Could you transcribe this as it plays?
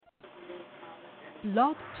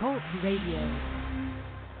Blog Talk Radio.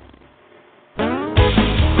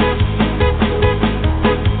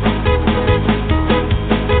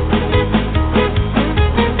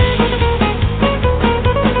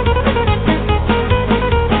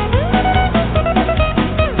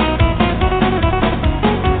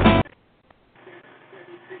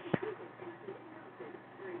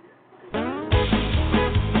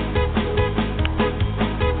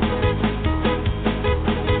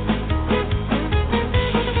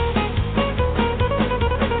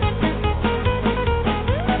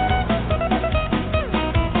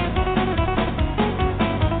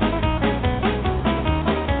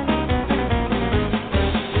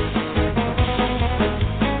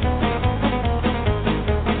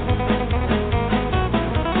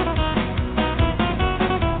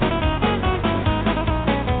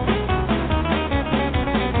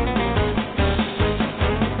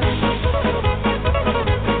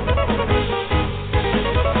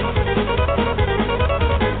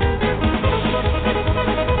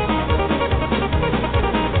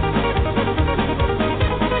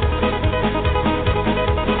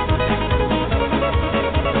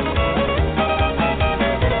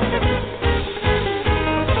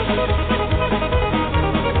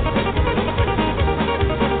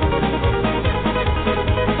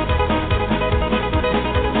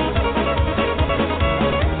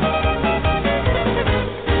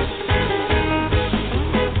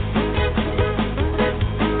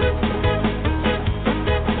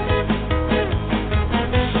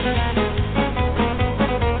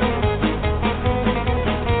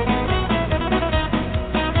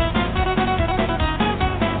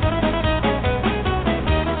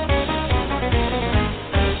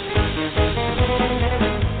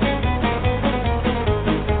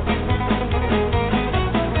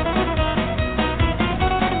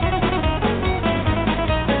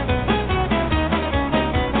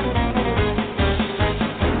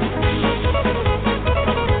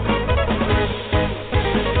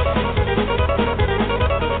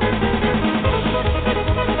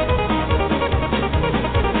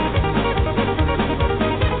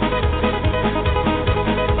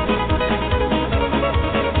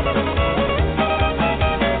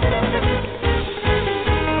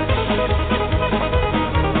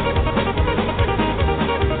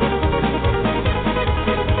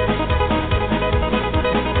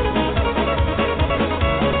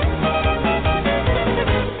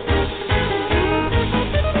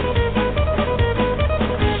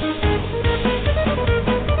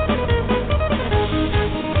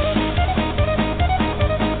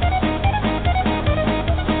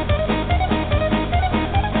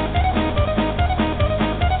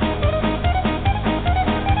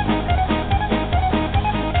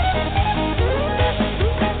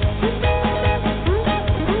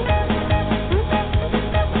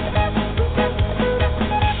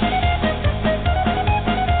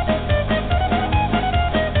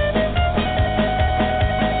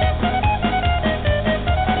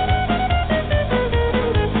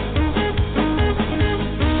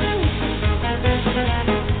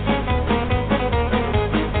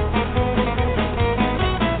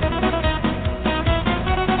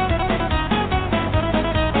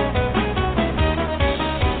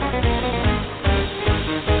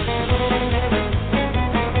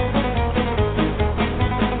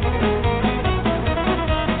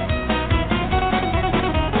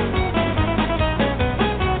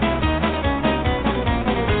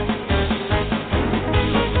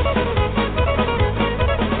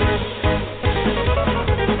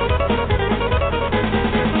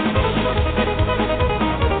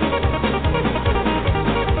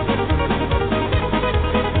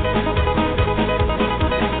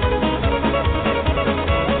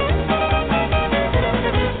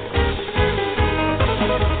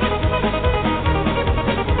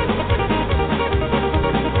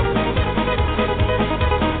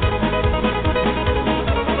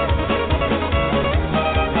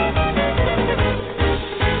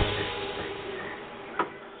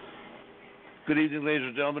 Good evening, ladies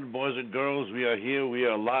and gentlemen, boys and girls. We are here, we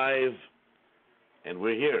are live, and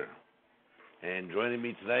we're here. And joining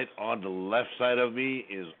me tonight on the left side of me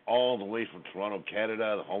is all the way from Toronto,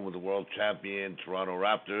 Canada, the home of the world champion, Toronto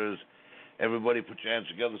Raptors. Everybody put your hands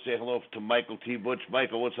together and say hello to Michael T. Butch.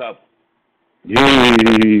 Michael, what's up?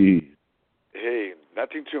 Yay! Hey,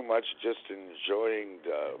 nothing too much, just enjoying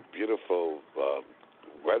the beautiful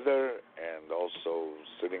weather and also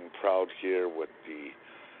sitting proud here with the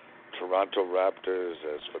Toronto Raptors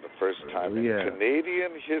as for the first time in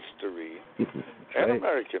Canadian history and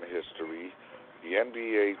American history, the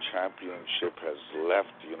NBA championship has left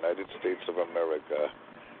the United States of America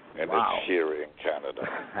and Wow. it's here in Canada.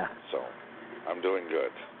 So I'm doing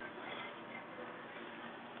good.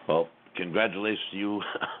 Well, congratulations to you,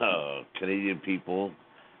 Canadian people,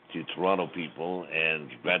 to Toronto people, and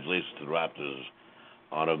congratulations to the Raptors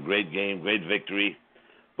on a great game, great victory.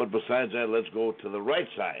 But besides that, let's go to the right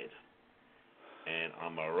side. And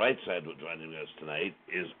on my right side, what's joining us tonight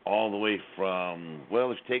is all the way from, well,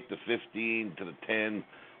 let's take the 15 to the 10,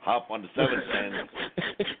 hop on the 710,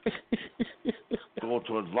 go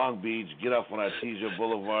towards Long Beach, get off on Artesia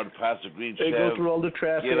Boulevard, past the Green They Chev, go through all the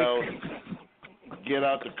traffic. get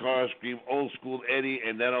out the car, scream, old school Eddie,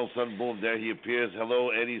 and then all of a sudden, boom, there he appears. Hello,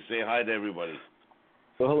 Eddie, say hi to everybody.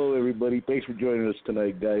 Well, hello, everybody. Thanks for joining us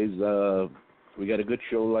tonight, guys. We got a good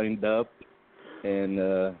show lined up,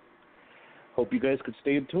 and hope you guys could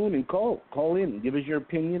stay in tune and call in, give us your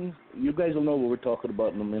opinion. You guys will know what we're talking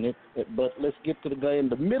about in a minute, but let's get to the guy in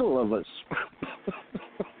the middle of us.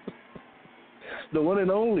 The one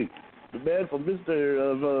and only, the man from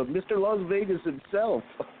Mr. Las Vegas himself,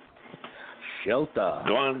 Shelta.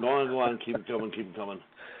 Go on. Keep it coming.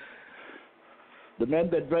 The man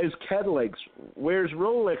that drives Cadillacs, wears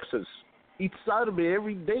Rolexes, eats sodomy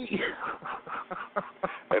every day.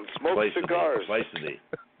 And smokes cigars. Twice a day.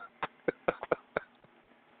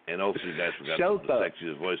 And also, you guys forgot the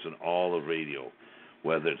sexiest voice on all of radio,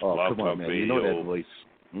 whether it's Blog Talk Radio, you know that voice.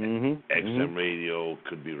 XM radio,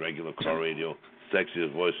 could be regular car radio,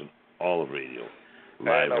 sexiest voice on all of radio.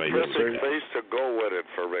 Live and a radio. perfect place to go with it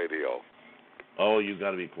for radio. Oh, you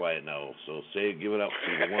got to be quiet now. So give it up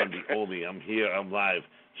to the one, the only. I'm here. I'm live.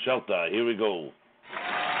 Shelter. Here we go.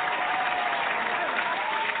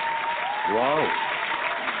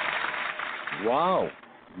 Wow.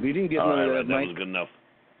 We didn't get none of that, That Mike. was good enough.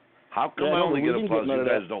 How come I only get applause? You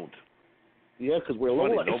guys don't. Yeah, because we're low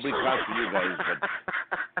lights. Nobody claps for you guys,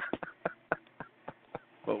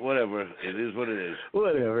 but whatever. It is what it is.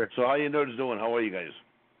 Whatever. So how you nerds doing? How are you guys?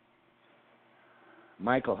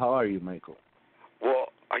 Michael, how are you, Michael? Well,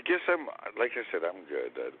 I guess like I said, I'm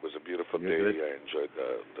good. It was a beautiful day. Good? I enjoyed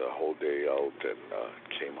the whole day out and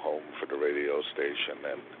came home for the radio station.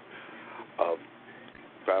 And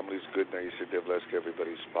family's good now. You said Devleska,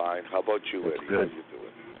 everybody's fine. How about you, That's Eddie? good. How you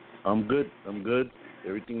doing? I'm good.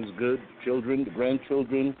 Everything's good. Children, the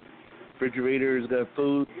grandchildren, refrigerator's got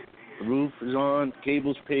food, the roof is on,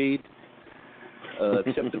 cable's paid,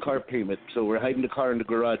 except the car payment. So we're hiding the car in the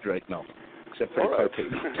garage right now, except for the car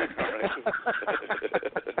payment.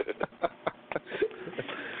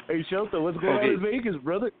 Hey, Shelter, what's going on in Vegas,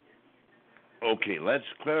 brother? Okay, let's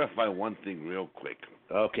clarify one thing real quick.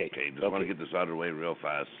 Okay. Just want to get this out of the way real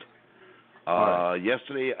fast. Right.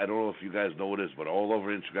 Yesterday, I don't know if you guys noticed, but all over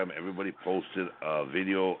Instagram, everybody posted a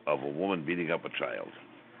video of a woman beating up a child,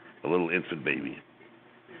 a little infant baby.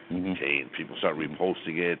 Mm-hmm. Okay, and people start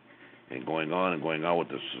reposting it and going on with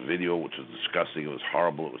this video, which was disgusting. It was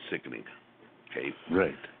horrible. It was sickening. Okay.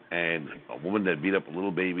 Right. And a woman that beat up a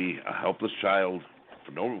little baby, a helpless child,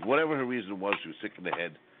 for whatever her reason was, she was sick in the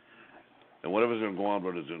head, and whatever's going to go on,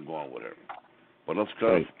 brother's going to go on with her. But let's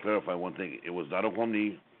clarify one thing. It was not a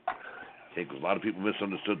woman. Okay, because a lot of people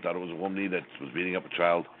misunderstood, thought it was a woman that was beating up a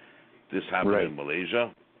child. This happened in Malaysia.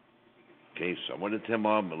 Okay, somewhere in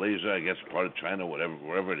Timor, Malaysia, I guess part of China,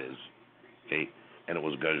 wherever it is. Okay, and it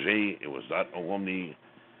was Gage. It was not a woman.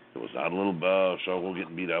 It was not a little show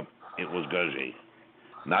getting beat up. It was Gage.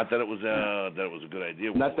 Not that it was a good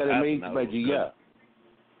idea. Not that it made by Gia.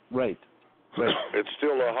 Right. It's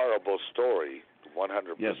still a horrible story,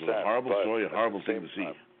 100%. Yes, it's a horrible story, a horrible thing to see.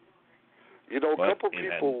 You know, a couple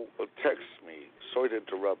people text me, sorry to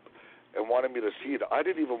interrupt, and wanted me to see it. I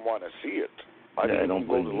didn't even want to see it. I didn't even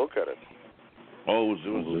go to look at it. Oh, it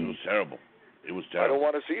was terrible. It was terrible. I don't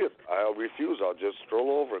want to see it. I'll refuse. I'll just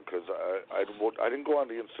stroll over because I didn't go on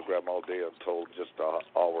the Instagram all day until just an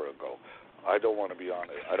hour ago. I don't want to be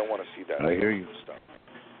on it. I don't want to see that. I hear you. Stuff.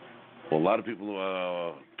 Well, a lot of people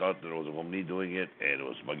thought that it was a woman doing it, and it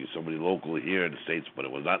was somebody local here in the States, but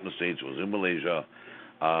it was not in the States. It was in Malaysia.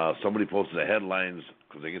 Somebody posted the headlines,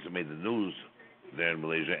 because I guess it made the news there in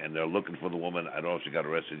Malaysia, and they're looking for the woman. I don't know if she got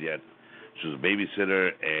arrested yet. She was a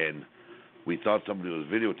babysitter, and we thought somebody was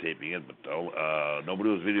videotaping it, but nobody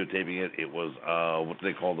was videotaping it. It was, what do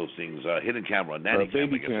they call those things? Hidden camera, nanny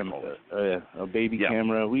baby camera. A baby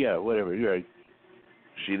camera. Yeah, whatever. You're right.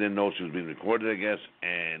 She didn't know she was being recorded, I guess,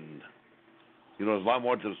 and there's a lot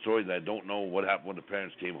more to the story that I don't know. What happened when the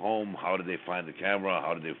parents came home? How did they find the camera?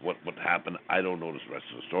 What happened? I don't know the rest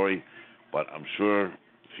of the story, but I'm sure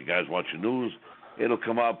if you guys watch the news, it'll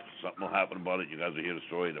come up. Something will happen about it. You guys will hear the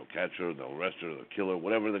story. They'll catch her. They'll arrest her. They'll kill her.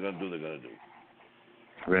 Whatever they're going to do, they're going to do.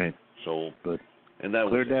 Right. So, good. And that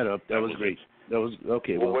cleared that up. That was great. That was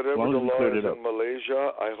okay. Well, Well, as whatever long the as we law cleared is it up. in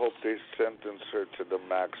Malaysia, I hope they sentence her to the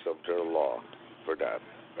max of their law for that.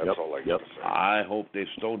 That's all I got to say. I hope they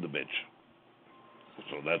stoned the bitch.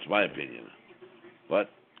 So that's my opinion. But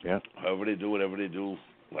however they do, whatever they do,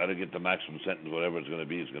 let her get the maximum sentence. Whatever it's going to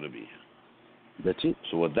be, is going to be. That's it.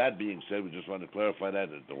 So with that being said, we just wanted to clarify that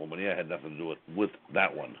the Romania had nothing to do with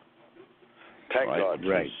that one. Thank God.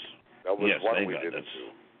 Right. That was one thank we God. didn't do.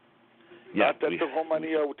 Yeah, Not that the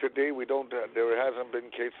Romania today there hasn't been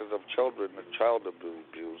cases of child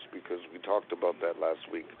abuse because we talked about that last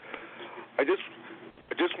week. I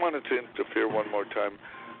just wanted to interfere one more time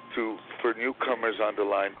for newcomers on the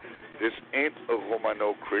line. This ain't a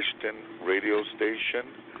Romano Christian radio station.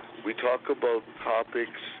 We talk about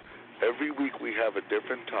topics. Every week we have a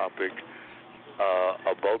different topic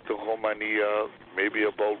about the Romania, maybe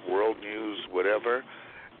about world news, whatever.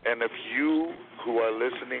 And if you who are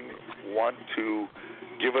listening want to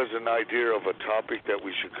give us an idea of a topic that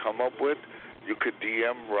we should come up with, you could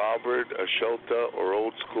DM Robert, Ashelta, or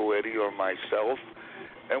Old School Eddie or myself,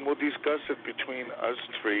 and we'll discuss it between us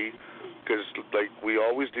three, because like we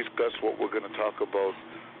always discuss what we're going to talk about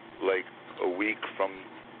like a week from,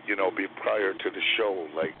 be prior to the show,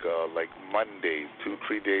 like Monday,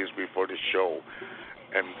 2-3 days before the show.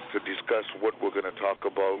 And to discuss what we're going to talk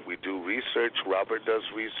about, we do research. Robert does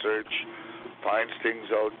research, finds things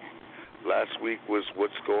out. Last week was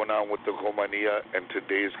what's going on with the Romania, and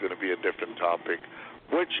today is going to be a different topic,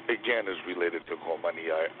 which, again, is related to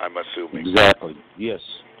Romania, I'm assuming. Exactly. Yes.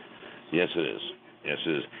 Yes, it is. Yes,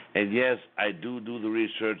 it is. And yes, I do the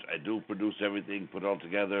research. I do produce everything, put it all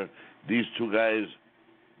together. These two guys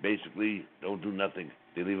basically don't do nothing.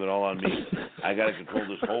 They leave it all on me. I got to control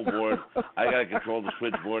this whole board. I got to control the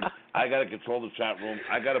switchboard. I got to control the chat room.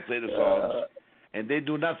 I got to play the songs. And they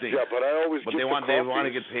do nothing. Yeah, but I always but give they the want coffees. They want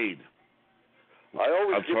to get paid. I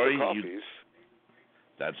always I'm give sorry, the coffees.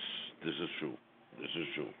 This is true. This is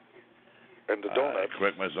true. And the donuts. I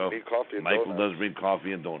correct myself. Coffee and Michael donuts. does bring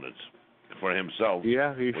coffee and donuts for himself.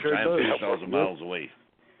 Yeah, he which sure I am does. 3,000 miles away.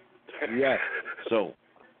 Yeah. So,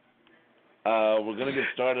 we're going to get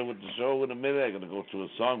started with the show in a minute. I'm going to go through a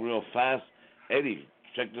song real fast. Eddie,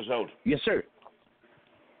 check this out. Yes, sir.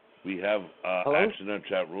 We have Hello? action in our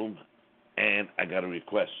chat room, and I got a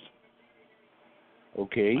request.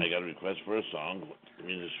 Okay. I got a request for a song. Let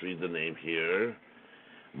me just read the name here.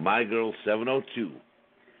 My Girl 702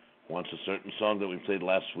 wants a certain song that we played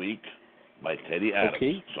last week by Teddy Adams.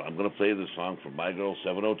 Okay. So I'm going to play the song from My Girl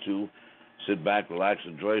 702. Sit back, relax,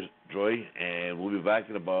 enjoy, and we'll be back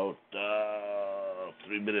in about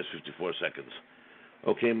 3 minutes, 54 seconds.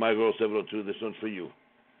 Okay, My Girl 702, this one's for you.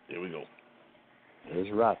 Here we go. There's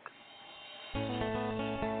rock.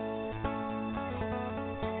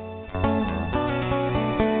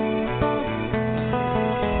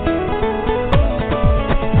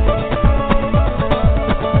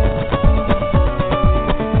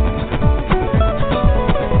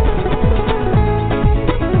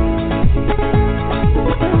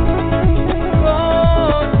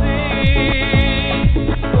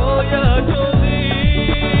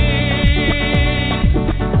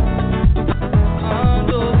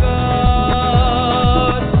 Ando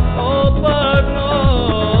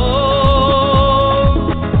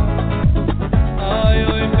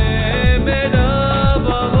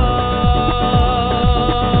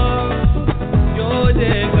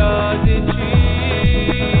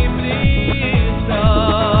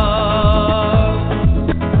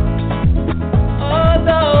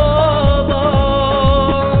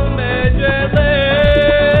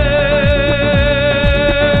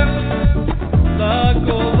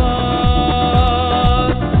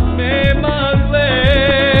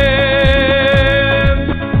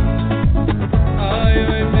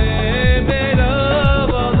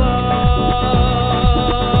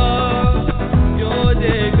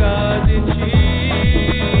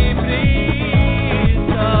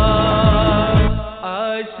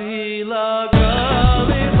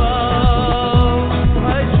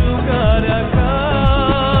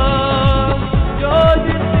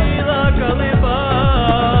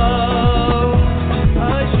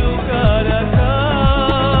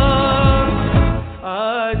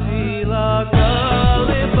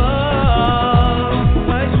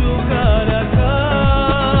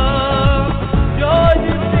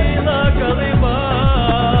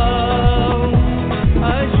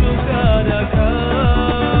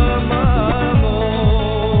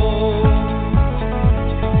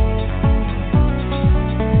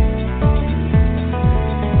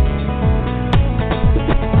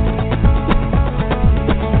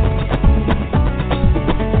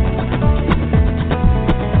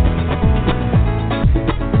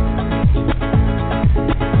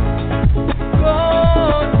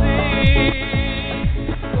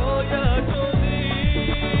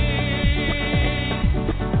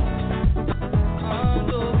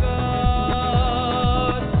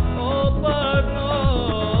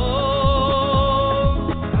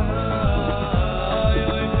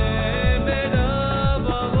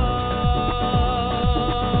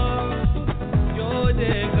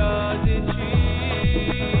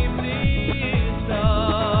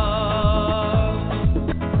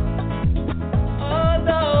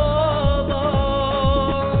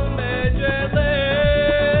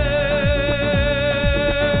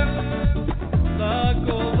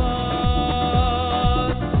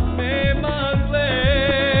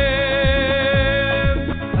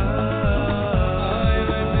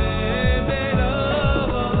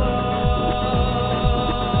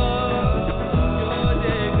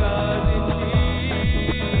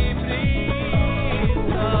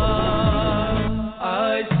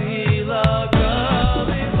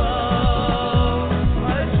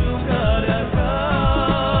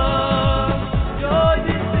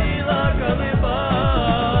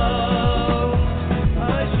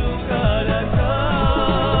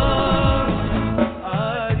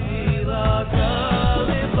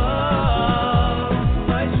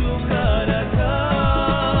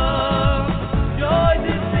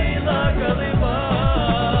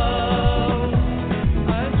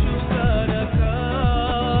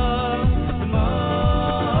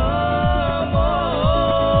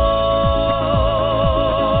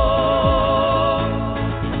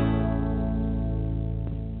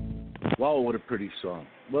pretty song.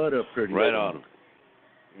 What a pretty Right song.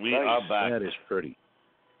 on. We are back. That is pretty.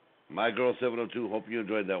 My Girl 702. Hope you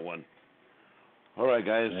enjoyed that one. All right,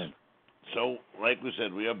 guys. Man. So, like we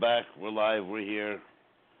said, we are back. We're live. We're here.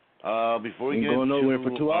 Before we Ain't get going into nowhere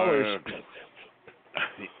for 2 hours.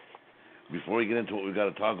 Before we get into what we've got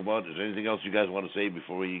to talk about, is there anything else you guys want to say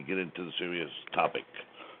before we get into the serious topic?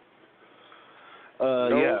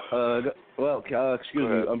 Yeah. Well, excuse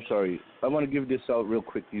me. I'm sorry. I want to give this out real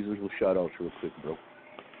quick. These little shout-outs real quick, bro.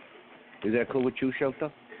 Is that cool with you,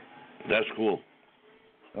 Shelta? That's cool.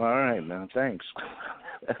 All right, man. Thanks.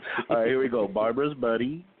 All right, here we go. Barbara's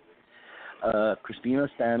buddy, Christina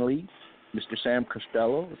Stanley, Mr. Sam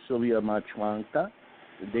Costello, Sylvia Machuanca,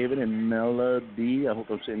 David and Melody, I hope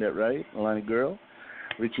I'm saying that right, Alani Girl,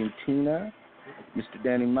 Richie and Tina, Mr.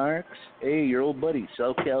 Danny Marks, hey, your old buddy,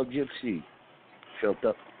 SoCal Gypsy, showed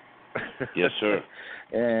up. Yes, sir.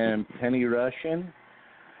 And Penny Russian,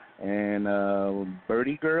 and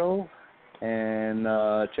Birdie Girl, and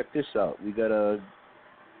check this out. We got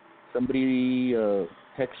somebody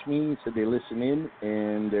text me, said they listen in,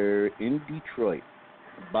 and they're in Detroit.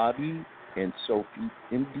 Bobby and Sophie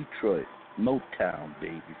in Detroit. Motown,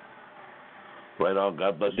 baby. Right on.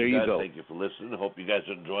 God bless There you guys. you go. Thank you for listening. Hope you guys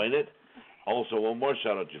are enjoying it. Also, one more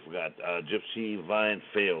shout-out you forgot. Gypsy Vine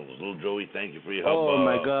Fails. Little Joey, thank you for your help. Oh,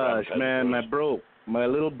 my gosh, man. My bro. My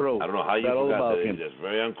little bro. I don't know how you all forgot about that. him. That's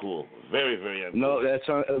very uncool. Very, very uncool. No, that's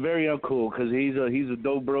very uncool because he's a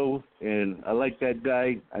dope bro, and I like that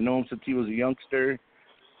guy. I know him since he was a youngster,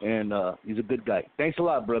 and he's a good guy. Thanks a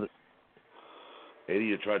lot, brother. Eddie,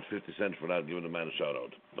 you charged 50 cents for not giving the man a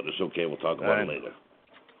shout-out, but it's okay. We'll talk about it later.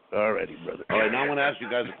 All righty, brother. All right, now I want to ask you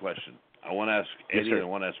guys a question. I want to ask Eddie, Yes, and I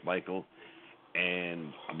want to ask Michael,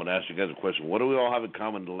 and I'm going to ask you guys a question. What do we all have in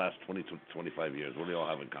common in the last 20 to 25 years? What do we all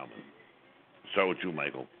have in common? Start with you,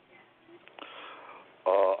 Michael.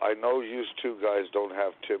 I know you two guys don't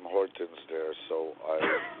have Tim Hortons there, so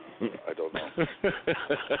I don't know.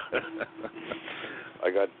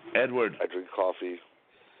 I got Edward. I drink coffee.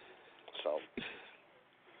 So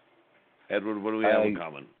Edward, what do we have in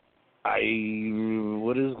common?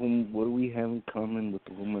 What do we have in common with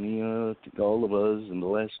the Romania, all of us, in the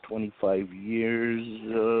last 25 years?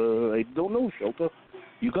 I don't know, Shelta.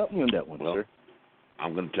 You got me on that one, sir.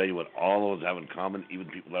 I'm going to tell you what all of us have in common. Even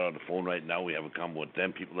people that are on the phone right now, we have in common with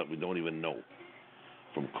them, people that we don't even know.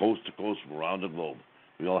 From coast to coast, from around the globe,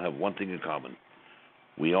 we all have one thing in common.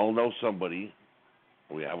 We all know somebody.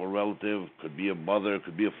 We have a relative, could be a mother,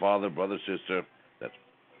 could be a father, brother, sister, that's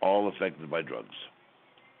all affected by drugs.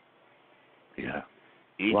 Yeah.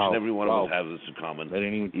 Each and every one of us has this in common.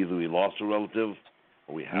 Either we lost a relative,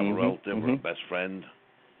 or we have a relative, or a best friend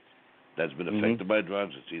that's been affected by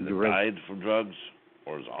drugs. It's either died from drugs,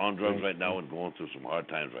 or is on drugs right now and going through some hard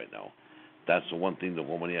times right now. That's the one thing that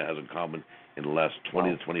Romania has in common in the last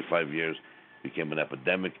 20 to 25 years. Became an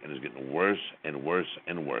epidemic and is getting worse and worse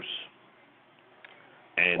and worse.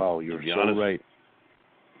 And you're to be so honest, right.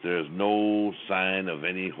 There's no sign of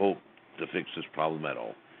any hope to fix this problem at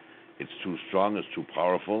all. It's too strong, it's too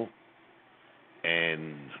powerful,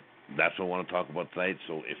 and that's what I want to talk about tonight.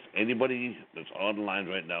 So if anybody that's on the lines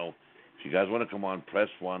right now, if you guys want to come on, press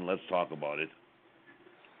 1, let's talk about it.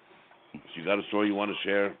 If you got a story you want to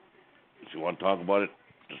share, if you want to talk about it,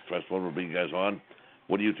 just press 1, we'll bring you guys on.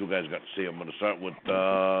 What do you two guys got to say? I'm going to start with,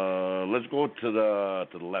 let's go to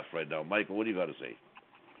the left right now. Michael, what do you got to say?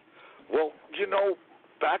 Well, you know,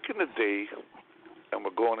 back in the day, and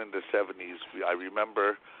we're going in the 70s, I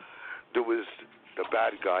remember there was the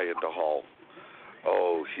bad guy in the hall.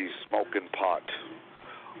 Oh, he's smoking pot.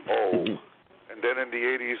 Oh, and then in the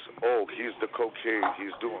 80s, oh, he's the cocaine.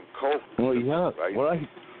 He's doing coke. Well, yeah, right.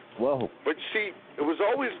 Well, but see, it was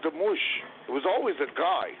always the mush. It was always a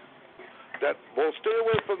guy that, well, stay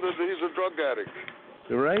away from he's a drug addict.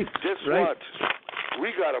 Right. Guess what?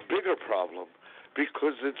 We got a bigger problem.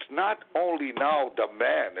 Because it's not only now the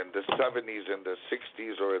man in the 70s and the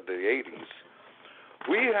 60s or in the 80s.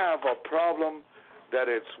 We have a problem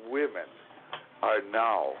that it's women are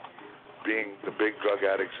now being the big drug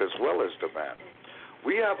addicts as well as the man.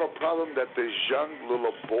 We have a problem that there's young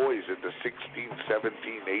little boys in the 16, 17,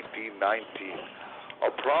 18, 19.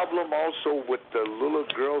 A problem also with the little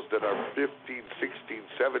girls that are 15, 16,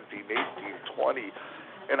 17, 18, 20.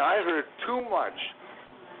 And I heard too much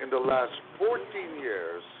in the last 14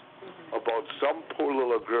 years about some poor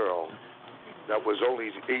little girl that was only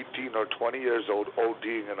 18 or 20 years old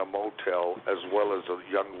ODing in a motel as well as a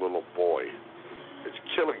young little boy. It's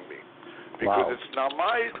killing me. Because it's not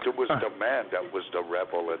it was the man that was the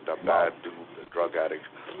rebel and the bad dude, the drug addict.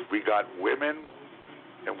 We got women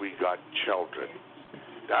and we got children.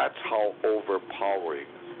 That's how overpowering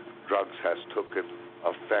drugs has taken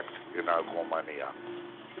effect in our Romania.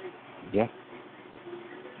 Yeah.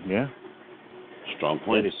 Yeah. Strong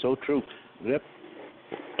point. That is so true. Yep.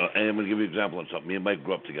 And I'm going to give you an example on something. Me and Mike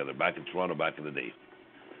grew up together back in Toronto back in the day.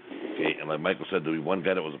 Okay, and like Michael said, there was one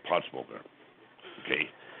guy that was a pot smoker. Okay,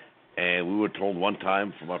 and we were told one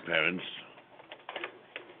time from our parents,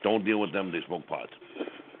 don't deal with them, they smoke pot.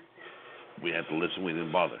 We had to listen, we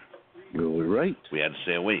didn't bother. You were right. We had to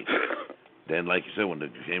stay away. Then, like you said, when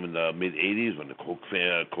it came in the mid-'80s, when the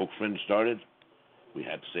Coke fringe started, we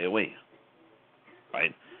had to stay away.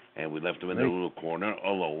 Right? And we left them in their little corner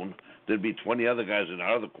alone. There'd be 20 other guys in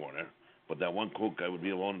our other corner, but that one Coke guy would be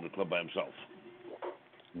alone in the club by himself.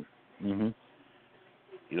 Mm-hmm.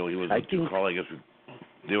 You know, he was what you call, I guess,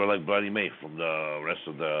 they were like Bloody May from the rest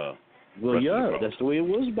of the... Well, yeah, that's the way it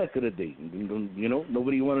was back in the day. You know,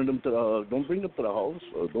 nobody wanted them to, don't bring them to the house,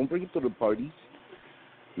 or don't bring them to the parties,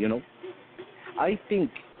 you know. I think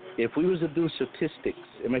if we was to do statistics,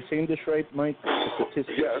 am I saying this right, Mike?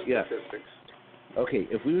 Statistics? Yeah, statistics. Okay,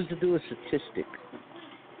 if we was to do a statistic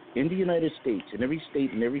in the United States, in every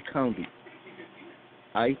state, in every county,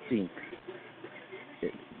 I think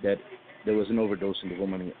that there was an overdose in the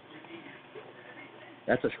Romania.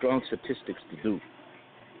 That's a strong statistics to do.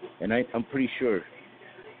 And I'm pretty sure,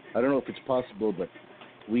 I don't know if it's possible, but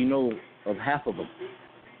we know of half of them.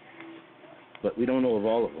 But we don't know of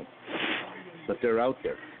all of them. But they're out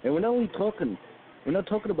there. And we're not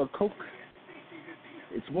talking about Coke.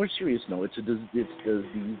 It's more serious now. It's the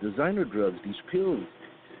designer drugs, these pills,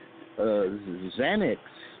 Xanax,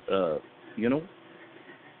 you know.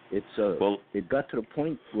 It got to the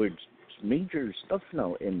point where it's major stuff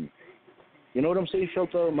now, and you know what I'm saying,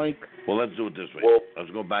 Shelter, Mike? Well, let's do it this way.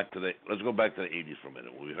 Let's go back to the 80s for a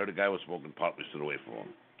minute. When we heard a guy was smoking pot, we stood away from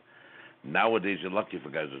him. Nowadays, you're lucky for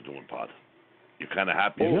guys that's doing pot. You're kind of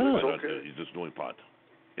happy he's just doing pot.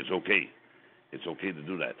 It's okay. It's okay to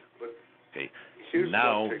do that. Okay.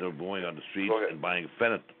 Now they're going on the streets and buying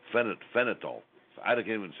phenol. I can't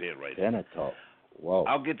even say it right. Phenol. Wow.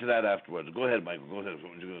 I'll get to that afterwards. Go ahead, Michael. Go ahead.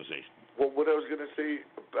 What were you going to say? Well, what I was going to say,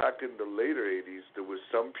 back in the later 80s, there was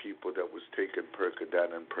some people that was taking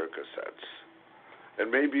Percodan and Percocets.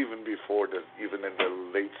 And maybe even before that, even in the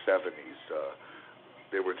late 70s,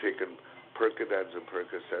 they were taking Percodans and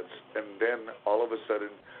Percocets. And then all of a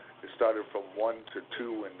sudden, it started from 1 to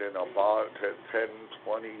 2 and then about 10,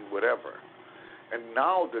 20, whatever. And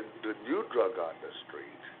now the new drug on the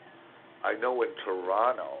street, I know in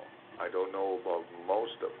Toronto, I don't know about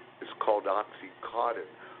most of them, it's called Oxycontin,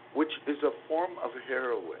 which is a form of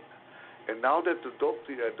heroin. And now that the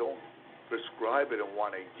doctor don't prescribe it and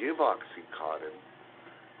want to give Oxycontin,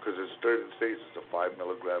 because it's certain states, it's a 5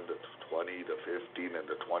 milligram, the 20, the 15, and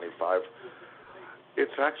the 25,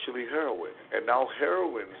 it's actually heroin. And now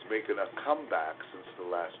heroin's making a comeback since the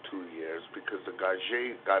last 2 years because the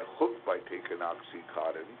Gage got hooked by taking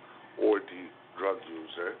Oxycontin, or the drug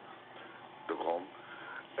user, the home,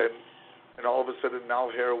 and all of a sudden now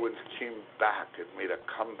heroin came back and made a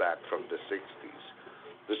comeback from the 60s.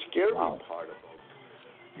 The scary part about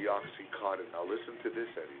the Oxycontin, now listen to this,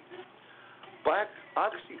 Eddie.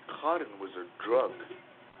 Oxycontin was a drug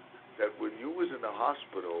that when you was in the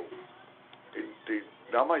hospital,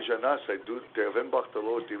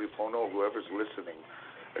 whoever's listening,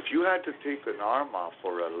 if you had to take an arm off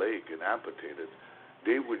or a leg and amputate it,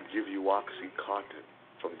 they would give you Oxycontin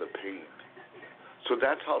from the pain. So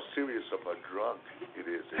that's how serious of a drug it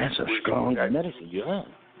is. That's a strong medicine, yeah.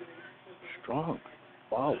 Strong.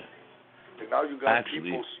 Wow. And now you got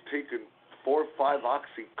people taking 4 or 5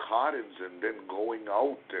 Oxycontins and then going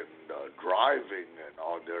out and driving, and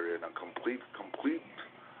they're in a complete,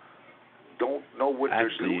 don't know what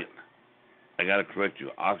they're doing. I got to correct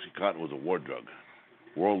you. Oxycontin was a war drug.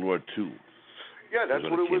 World War II. Yeah, that's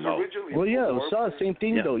what it was originally. Well, yeah, it was same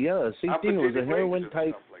thing, though. Yeah, same thing. It was a heroin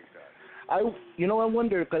type. I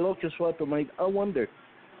wonder, Mike, I wonder,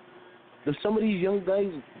 does some of these young guys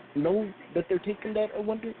know that they're taking that? I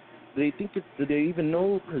wonder. Do they even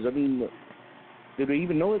know? Because, I mean, do they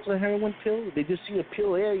even know it's a heroin pill? They just see a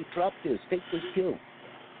pill. Hey, drop this. Take this pill.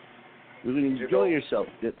 You're going to enjoy yourself.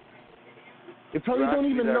 They probably don't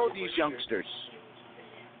even know these youngsters.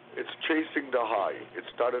 It's chasing the high. It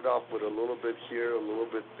started off with a little bit here, a little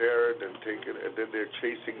bit there, then they're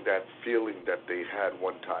chasing that feeling that they had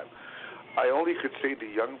one time. I only could say the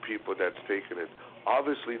young people that's taking it,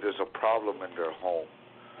 obviously there's a problem in their home,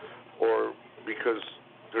 or because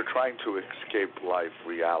they're trying to escape life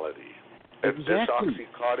reality. And this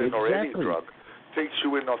Oxycontin or any drug takes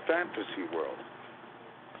you in a fantasy world.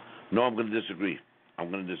 No, I'm going to disagree.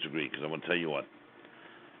 Because I'm going to tell you what.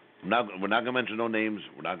 We're not gonna mention no names.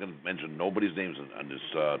 We're not gonna mention nobody's names on this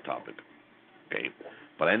topic. Okay,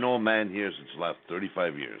 but I know a man here since the last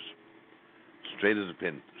 35 years, straight as a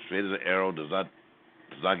pin, straight as an arrow. Does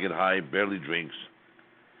not get high, barely drinks.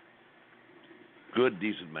 Good,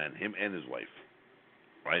 decent man. Him and his wife.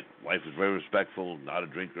 Right, wife is very respectful. Not a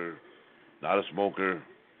drinker, not a smoker.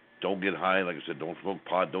 Don't get high. Like I said, don't smoke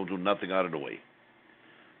pot. Don't do nothing out of the way.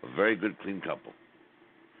 A very good, clean couple.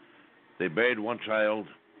 They buried one child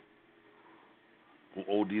who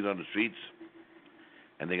OD'd on the streets,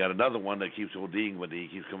 and they got another one that keeps ODing, but he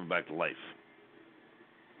keeps coming back to life.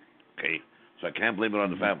 Okay, so I can't blame it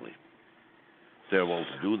on the family. They're well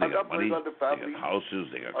to do. They got money. On the family. They got houses.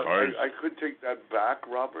 They got cars. I could take that back,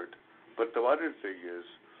 Robert. But the other thing is,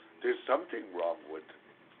 there's something wrong with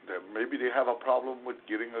them. Maybe they have a problem with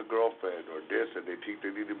getting a girlfriend or this, and they think they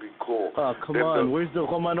need to be cool. Oh, come on. Where's the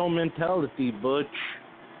Romano mentality, Butch?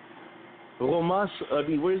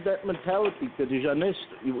 Where's that mentality?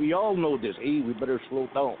 We all know this. Hey, we better slow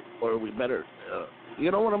down, or we better, you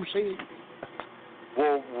know what I'm saying?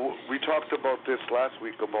 Well, we talked about this last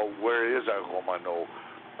week about where is our Romano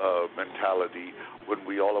mentality when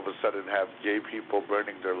we all of a sudden have gay people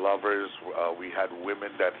burning their lovers. We had women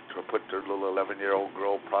that put their little 11-year-old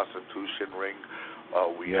girl prostitution ring.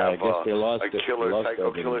 We have a killer,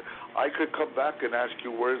 psycho killer. I could come back and ask you,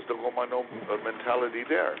 where's the Romano mentality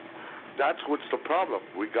there? That's what's the problem.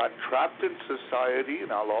 We got trapped in society,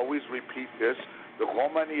 and I'll always repeat this. The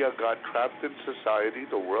Romania got trapped in society,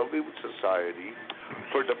 the worldly society,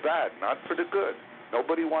 for the bad, not for the good.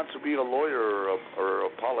 Nobody wants to be a lawyer or a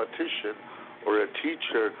politician or a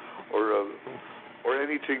teacher or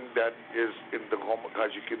anything that is in the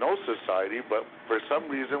Kajikino society, but for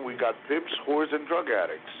some reason we got pimps, whores, and drug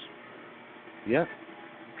addicts. Yeah,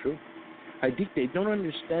 true. I think they don't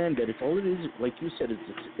understand that it's all it is, like you said,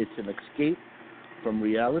 it's an escape from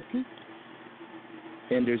reality.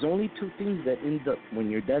 And there's only two things that end up when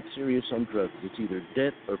you're that serious on drugs. It's either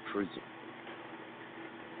death or prison.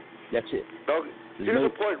 That's it. Now,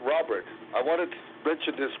 here's the point, Robert. I wanted to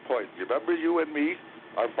mention this point. Remember you and me,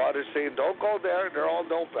 our father saying, don't go there, they're all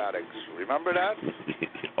dope addicts. Remember that?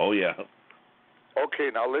 Oh, yeah. Okay,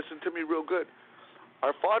 now listen to me real good.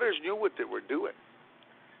 Our fathers knew what they were doing.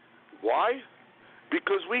 Why?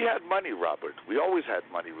 Because we had money, Robert. We always had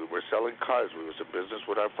money. We were selling cars. We was in business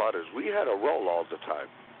with our fathers. We had a roll all the time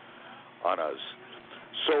on us.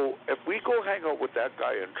 So if we go hang out with that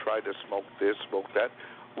guy and try to smoke this, smoke that,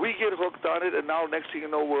 we get hooked on it, and now next thing you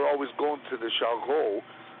know, we're always going to the Chargot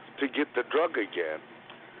to get the drug again.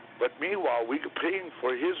 But meanwhile, we're paying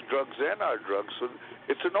for his drugs and our drugs. So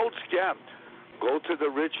it's an old scam. Go to the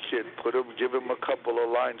rich kid, give him a couple of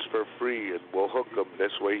lines for free, and we'll hook him. This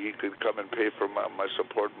way he could come and pay for my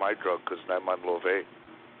support my drug, because I'm on Love.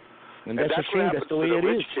 And that's a shame. That's the way it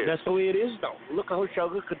is. That's the way it is, though. Look how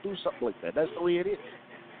Sugar could do something like that. That's the way it is.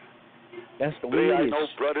 That's the way it is. I know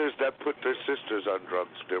brothers that put their sisters on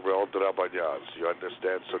drugs. They were all drabanyas, you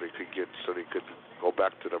understand, so they could go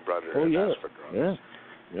back to the brother and ask for drugs.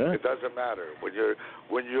 Yeah. It doesn't matter. When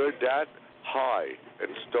you're that high and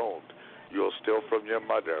stoned, you'll steal from your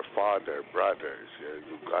mother, father, brothers.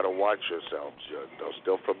 You got to watch yourselves. They'll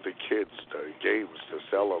steal from the kids, the games, to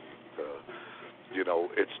sell them.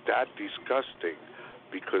 It's that disgusting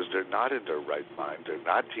because they're not in their right mind. They're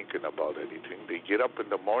not thinking about anything. They get up in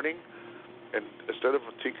the morning, and instead of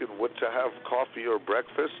thinking what to have, coffee or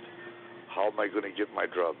breakfast, how am I going to get my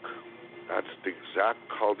drug? That's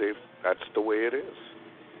that's the way it is.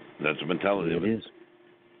 That's the mentality of it. It is.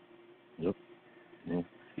 Yep.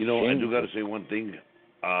 You know, I do got to say one thing.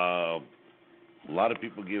 A lot of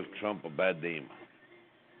people give Trump a bad name.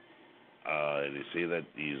 They say that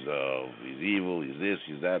he's evil, he's this,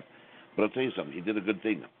 he's that. But I'll tell you something. He did a good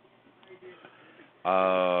thing.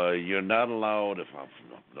 You're not allowed,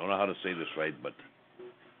 I don't know how to say this right, but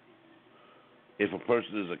if a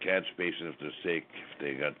person is a cancer patient, if they're sick, if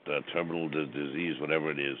they got terminal disease,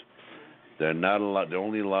 whatever it is, they're not allowed. They're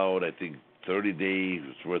only allowed, I think, 30 days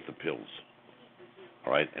worth of pills.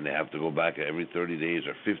 All right, and they have to go back every 30 days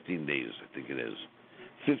or 15 days, I think it is.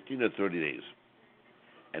 15 or 30 days.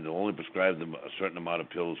 And they'll only prescribe them a certain amount of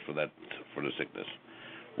pills for the sickness.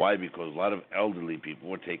 Why? Because a lot of elderly people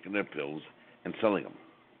were taking their pills and selling them.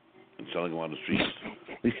 And selling them on the streets.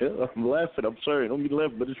 Yeah, I'm laughing. I'm sorry. I don't mean to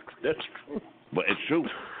laugh, but that's true. But it's true.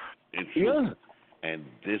 It's true. Yeah. And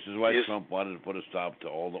this is why Trump wanted to put a stop to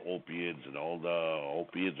all the opiates and all the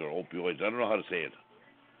opiates or opioids. I don't know how to say it.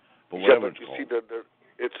 But whatever it's called. See,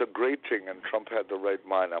 it's a great thing, and Trump had the right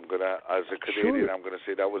mind. I'm going to, as a Canadian, I'm going to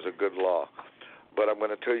say that was a good law. But I'm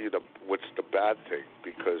going to tell you what's the bad thing,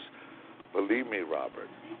 because believe me, Robert,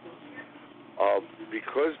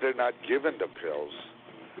 because they're not given the pills,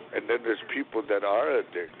 and then there's people that are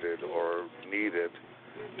addicted or need it,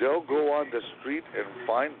 they'll go on the street and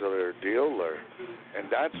find their dealer. And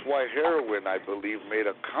that's why heroin, I believe, made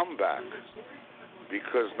a comeback.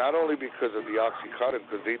 Because not only because of the Oxycontin,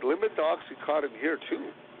 because they limit the Oxycontin here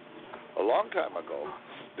too, a long time ago.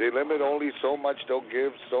 They limit only so much they'll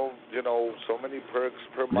give, so many perks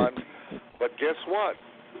per month. But guess what?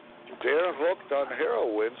 They're hooked on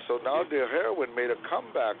heroin, so now their heroin made a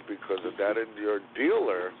comeback because of that. And your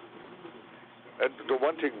dealer, and the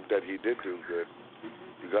one thing that he did do good,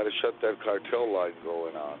 you got to shut that cartel line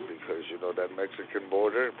going on, because that Mexican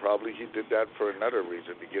border. Probably he did that for another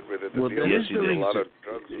reason, to get rid of the dealers. Yes, he did. A lot of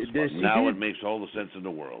drugs. Now it makes all the sense in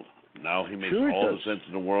the world. Now he makes all the sense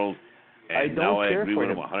in the world, and now I agree with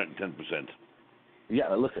him 110%.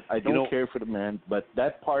 Yeah, look, I don't care for the man, but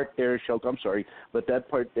that part there, Shelton, I'm sorry, but that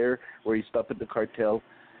part there where he's stopping the cartel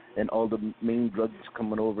and all the main drugs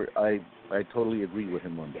coming over, I totally agree with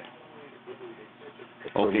him on that.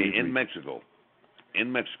 Okay, in Mexico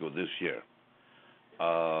this year,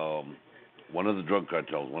 one of the drug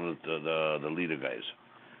cartels, one of the leader guys,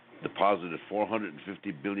 deposited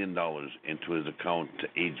 $450 billion into his account to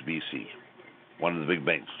HBC, one of the big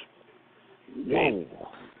banks. Whoa.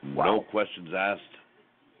 Wow. No questions asked,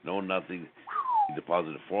 no nothing. He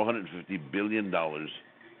deposited $450 billion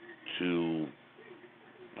to,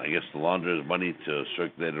 I guess, to launder his money, to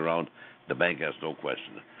circulate around. The bank asked no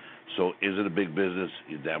question. So is it a big business?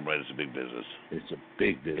 You're damn right it's a big business. It's a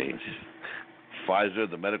big business. Pfizer,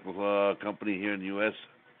 the medical company here in the U.S.,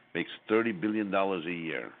 makes $30 billion a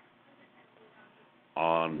year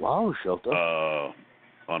on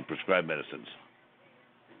prescribed medicines.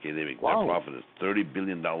 Okay, they make their profit is $30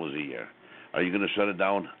 billion a year. Are you going to shut it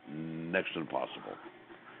down? Next to impossible.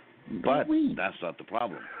 But that's not the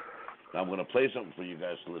problem. Now I'm going to play something for you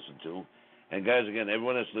guys to listen to. And guys, again,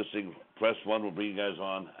 everyone that's listening, press 1. We'll bring you guys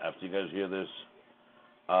on after you guys hear this.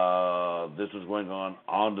 This is going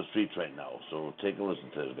on the streets right now. So take a listen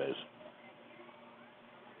to this, guys.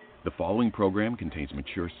 The following program contains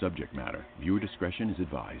mature subject matter. Viewer discretion is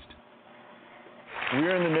advised. We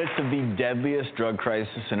are in the midst of the deadliest drug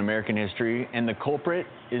crisis in American history, and the culprit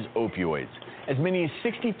is opioids. As many as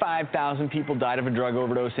 65,000 people died of a drug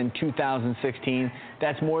overdose in 2016.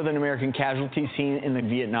 That's more than American casualties seen in the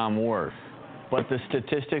Vietnam War. But the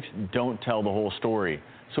statistics don't tell the whole story.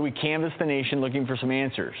 So we canvassed the nation looking for some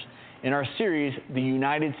answers. In our series, The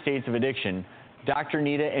United States of Addiction, Dr.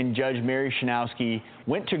 Nita and Judge Mary Shanowski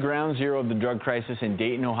went to ground zero of the drug crisis in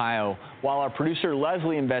Dayton, Ohio, while our producer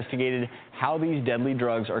Leslie investigated how these deadly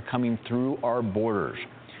drugs are coming through our borders.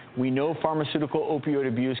 We know pharmaceutical opioid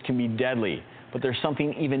abuse can be deadly, but there's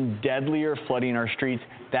something even deadlier flooding our streets.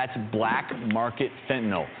 That's black market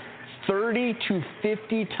fentanyl, 30 to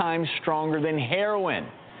 50 times stronger than heroin.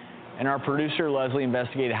 And our producer Leslie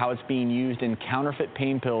investigated how it's being used in counterfeit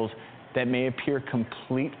pain pills that may appear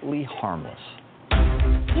completely harmless.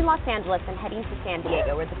 In Los Angeles, I'm heading to San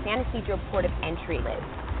Diego, where the San Ysidro port of entry lives.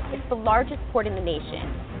 It's the largest port in the nation,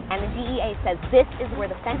 and the DEA says this is where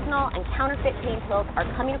the fentanyl and counterfeit pain pills are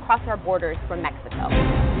coming across our borders from Mexico.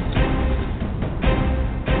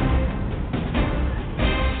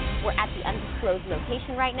 We're at the undisclosed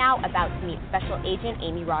location right now, about to meet Special Agent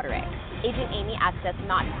Amy Roderick. Agent Amy asked us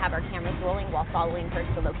not to have our cameras rolling while following her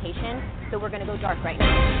to the location, so we're going to go dark right now.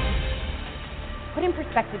 Put in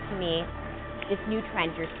perspective to me this new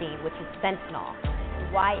trend you're seeing, which is fentanyl,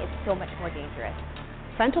 and why it's so much more dangerous.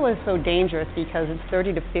 Fentanyl is so dangerous because it's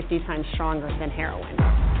 30 to 50 times stronger than heroin.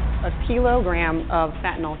 A kilogram of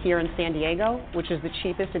fentanyl here in San Diego, which is the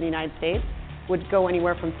cheapest in the United States, would go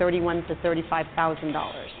anywhere from $31,000 to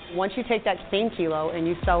 $35,000. Once you take that same kilo and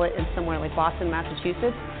you sell it in somewhere like Boston,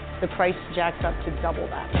 Massachusetts, the price jacks up to double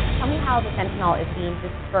that. Tell me how the fentanyl is being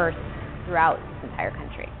dispersed throughout this entire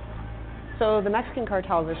country. So the Mexican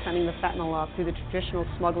cartels are sending the fentanyl up through the traditional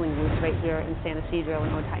smuggling routes right here in San Ysidro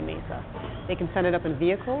and Otay Mesa. They can send it up in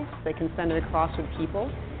vehicles, they can send it across with people,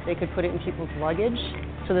 they could put it in people's luggage,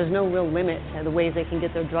 so there's no real limit to the ways they can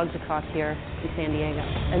get their drugs across here in San Diego.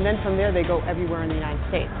 And then from there they go everywhere in the United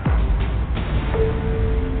States.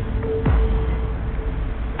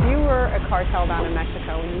 If you were a cartel down in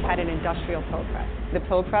Mexico and you had an industrial pill press, the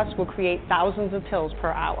pill press will create thousands of pills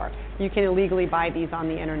per hour. You can illegally buy these on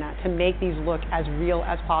the internet to make these look as real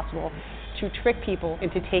as possible, to trick people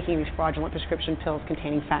into taking these fraudulent prescription pills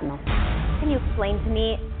containing fentanyl. Can you explain to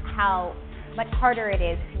me how much harder it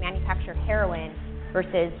is to manufacture heroin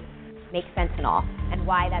versus make fentanyl, and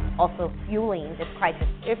why that's also fueling this crisis?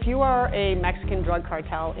 If you are a Mexican drug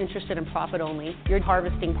cartel interested in profit only, you're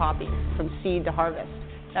harvesting poppies from seed to harvest.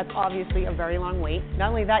 That's obviously a very long wait. Not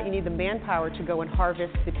only that, you need the manpower to go and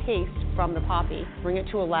harvest the paste from the poppy, bring it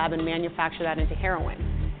to a lab, and manufacture that into heroin.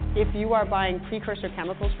 If you are buying precursor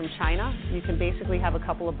chemicals from China, you can basically have a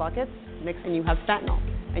couple of buckets, mix, and you have fentanyl,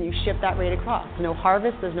 and you ship that right across. No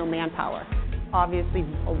harvest, there's no manpower. Obviously,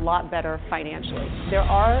 a lot better financially. There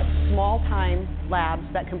are small-time labs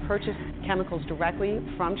that can purchase chemicals directly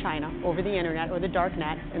from China over the internet or the dark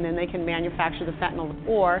net, and then they can manufacture the fentanyl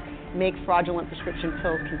or make fraudulent prescription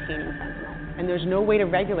pills containing fentanyl. And there's no way to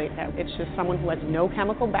regulate that. It's just someone who has no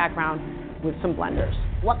chemical background with some blenders.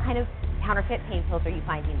 What kind of counterfeit pain pills are you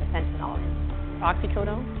finding the fentanyl in?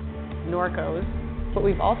 Oxycodone, Norcos, but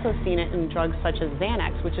we've also seen it in drugs such as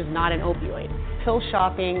Xanax, which is not an opioid. Pill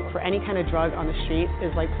shopping for any kind of drug on the street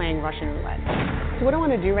is like playing Russian roulette. So what I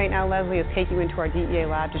want to do right now, Leslie, is take you into our DEA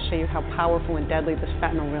lab to show you how powerful and deadly this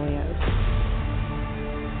fentanyl really is.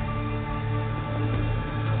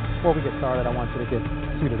 Before we get started, I want you to get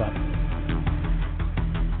suited up.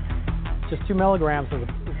 Just 2 milligrams is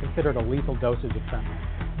considered a lethal dosage of fentanyl.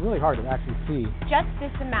 It's really hard to actually see. Just this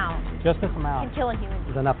amount. Just this amount can kill a human being.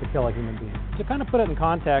 Is enough to kill a human being. To kind of put it in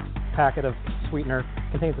context, a packet of sweetener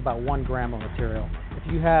contains about 1 gram of material.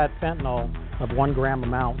 If you had fentanyl of 1 gram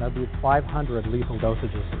amount, that would be 500 lethal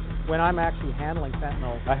dosages. When I'm actually handling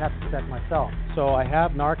fentanyl, I have to protect myself. So I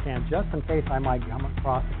have Narcan just in case I might come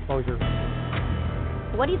across exposure.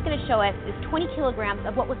 What he's going to show us is 20 kilograms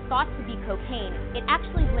of what was thought to be cocaine. It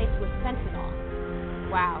actually is laced with fentanyl.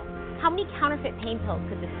 Wow. How many counterfeit pain pills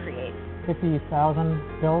could this create? 50,000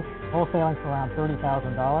 pills, wholesaling for around $30,000.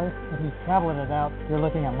 If you tablet it out, you're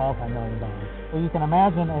looking at multi-million dollars. So you can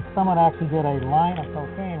imagine if someone actually did a line of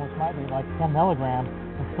cocaine, which might be like 10 milligrams,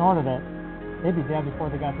 and snorted it, they'd be dead before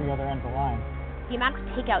they got to the other end of the line. The amount could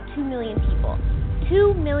take out 2 million people.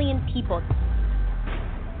 2 million people.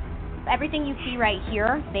 Everything you see right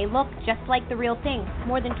here, they look just like the real thing.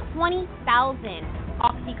 More than 20,000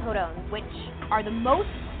 oxycodones, which are the most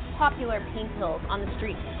popular pain pills on the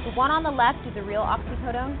street. The one on the left is a real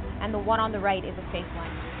oxycodone, and the one on the right is a fake one.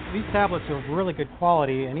 These tablets are really good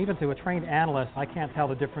quality, and even to a trained analyst, I can't tell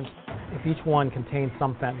the difference. If each one contains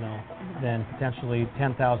some fentanyl, then potentially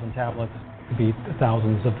 10,000 tablets could be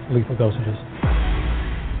thousands of lethal dosages.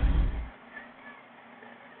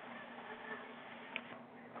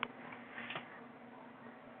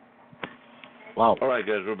 Wow. All right,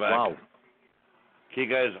 guys, we're back. Wow. Okay,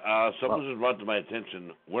 guys, something just brought to my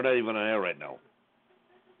attention. We're not even on air right now.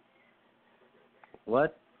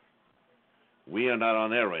 What? We are not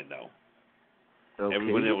on air right now. Okay.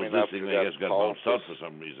 Everybody that was listening, I guess, got bounced out for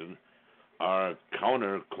some reason. Our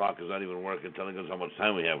counter clock is not even working, telling us how much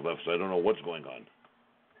time we have left, so I don't know what's going on.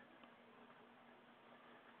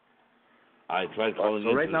 I tried calling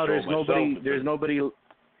so in right to now the there's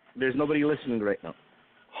show nobody listening right now.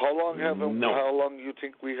 How long you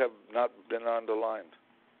think we have not been on the line?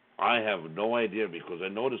 I have no idea because I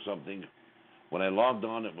noticed something. When I logged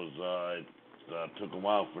on, it was it took a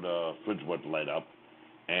while for the fridge board to light up,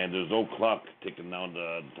 and there's no clock ticking down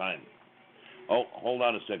the time. Oh, hold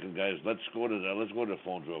on a second, guys. Let's go to the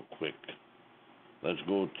phones real quick. Let's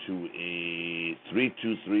go to a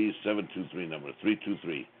 323-723 number.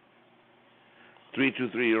 323.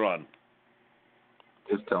 323, you're on.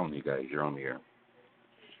 Just telling you guys, you're on the air.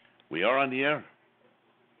 We are on the air?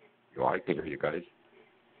 Oh, I can hear you guys.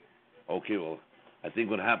 Okay, well, I think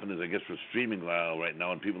what happened is I guess we're streaming right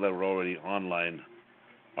now, and people that are already online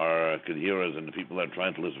could hear us, and the people that are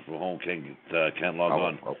trying to listen from home can't log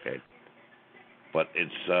on. Okay. But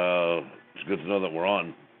it's good to know that we're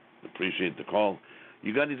on. Appreciate the call.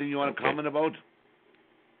 You got anything you want to comment about?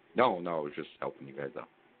 No, I was just helping you guys out.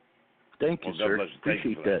 Thank you, sir.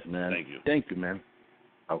 Appreciate that, man. Thank you. Thank you, man.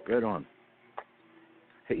 Okay. Right on.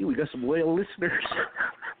 Hey, we got some loyal listeners.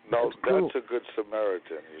 No, cool. That's a good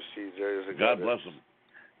Samaritan. You see, there is a God bless them.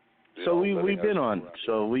 So we've been on.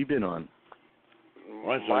 All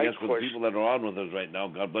right, so I guess for the people that are on with us right now,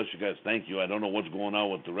 God bless you guys. Thank you. I don't know what's going on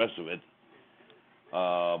with the rest of it.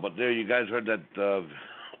 But there, you guys heard that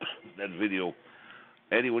that video.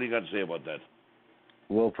 Eddie, what do you got to say about that?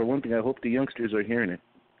 Well, for one thing, I hope the youngsters are hearing it,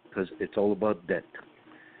 because it's all about debt.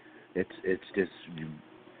 It's just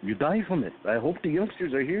you die from it. I hope the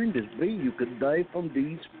youngsters are hearing this. Hey, you could die from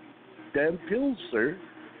these damn pills, sir.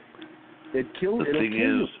 The thing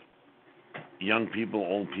is, young people,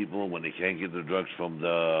 old people, when they can't get their drugs from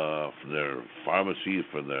their pharmacy,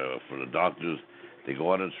 for the doctors, they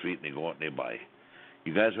go out on the street and they go out and they buy.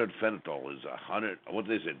 You guys heard fentanyl is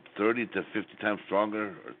 30 to 50 times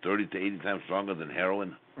stronger, or 30 to 80 times stronger than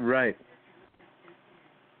heroin? Right.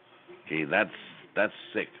 Okay, that's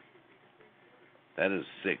sick. That is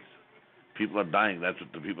sick. people are dying. That's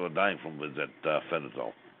what the people are dying from, is that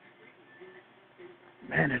fentanyl.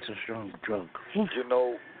 Man, it's a strong drug. You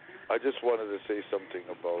know, I just wanted to say something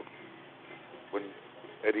about when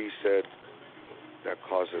Eddie said that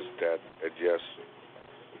causes death. And yes,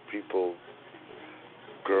 people,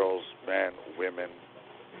 girls, men, women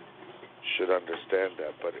should understand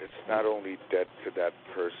that. But it's not only death to that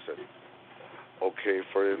person. Okay,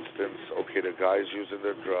 for instance, the guy's using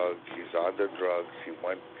the drug. He's on the drugs.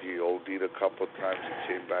 He OD'd a couple times. He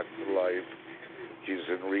came back to life. He's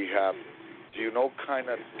in rehab. Do you know kind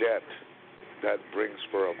of debt that brings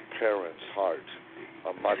for a parent's heart,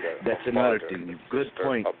 a mother, That's a another father, thing. a Good sister,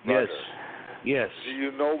 point. a brother? Yes. Do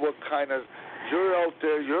you know what kind of... You're out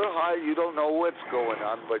there, you're high, you don't know what's going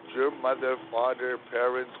on, but your mother, father,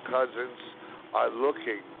 parents, cousins are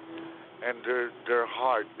looking, and their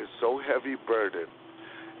heart is so heavy burdened.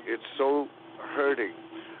 It's so hurting.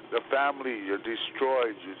 The family, you're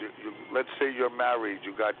destroyed. You let's say you're married,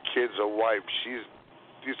 you got kids, a wife. She's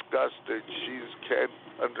disgusted. She can't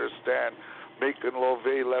understand. Making love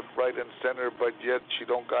left, right, and center, but yet she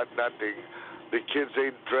don't got nothing. The kids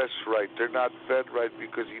ain't dressed right. They're not fed right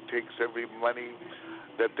because he takes every money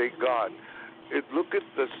that they got. Look at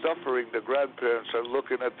the suffering. The grandparents are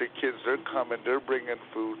looking at the kids. They're coming. They're bringing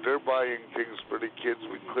food. They're buying things for the kids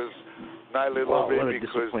because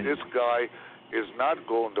because this guy is not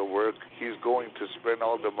going to work. He's going to spend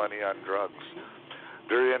all the money on drugs.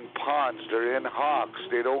 They're in ponds. They're in hawks.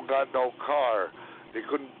 They don't got no car.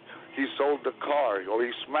 He sold the car, or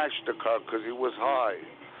he smashed the car because he was high.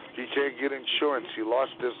 He can't get insurance. He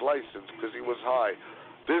lost his license because he was high.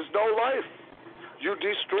 There's no life. You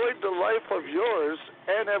destroyed the life of yours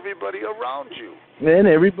and everybody around you. And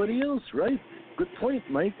everybody else, right? Good point,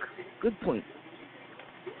 Mike. Good point.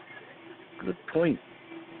 Good point.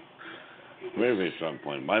 Very, very strong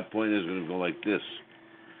point. My point is going to go like this.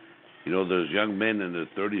 You know, there's young men in their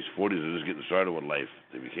 30s, 40s that are just getting started with life.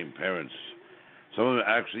 They became parents. Some of them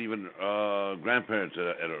are actually even grandparents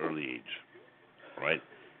at an early age, right?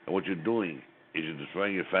 And what you're doing is you're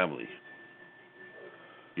destroying your family.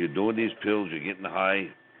 You're doing these pills, you're getting high.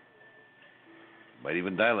 Might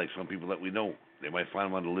even die like some people that we know. They might find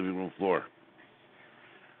them on the living room floor.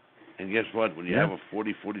 And guess what? When you have a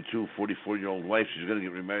 40, 42, 44-year-old wife, she's going to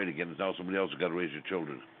get remarried again. And now somebody else has got to raise your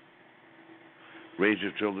children. Raise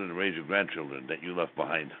your children and raise your grandchildren that you left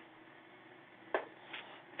behind.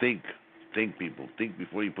 Think, people. Think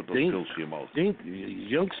before you put those pills to your mouth. Think,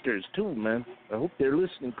 youngsters too, man. I hope they're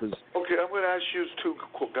listening because... Okay, I'm going to ask you two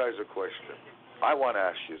guys a question. I want to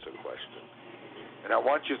ask you a question. And I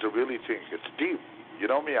want you to really think. It's deep. You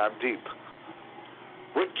know me, I'm deep.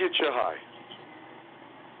 What gets you high?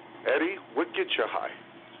 Eddie, what gets you high?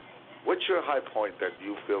 What's your high point that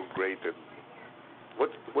you feel great and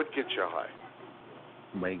what gets you high?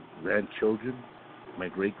 My grandchildren, my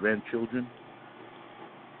great-grandchildren,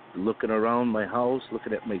 looking around my house,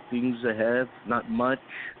 looking at my things I have, not much.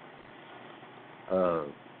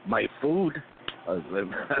 My food, I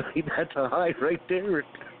mean, that's a high right there.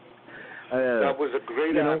 That was a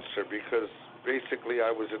great answer because basically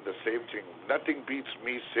I was in the same thing. Nothing beats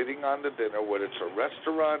me sitting on the dinner, whether it's a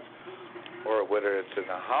restaurant or whether it's in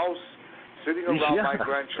a house, sitting around my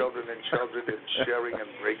grandchildren and children and sharing and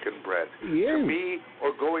breaking bread. Yeah. To me,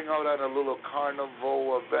 or going out on a little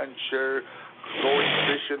carnival adventure, going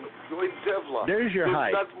fishing, going Devla. There's your high.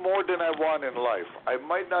 That's more than I want in life. I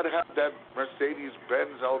might not have that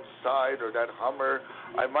Mercedes-Benz outside or that Hummer.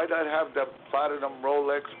 I might not have that platinum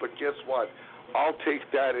Rolex, but guess what? I'll take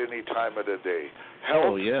that any time of the day.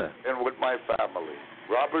 Health and with my family.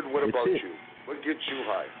 Robert, what about you? What gets you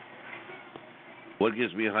high? What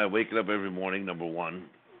gets me high? Waking up every morning, number one.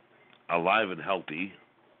 Alive and healthy.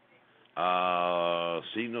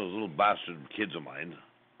 Seeing those little bastard kids of mine.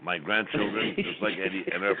 My grandchildren, just like Eddie,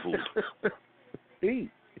 and their food.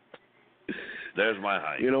 There's my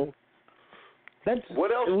high. You know, what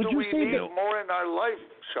else do we need that more in our life,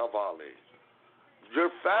 Shavali? Your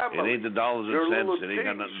family. It ain't the dollars and cents. It ain't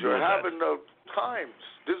got nothing to do with You're that. having the times.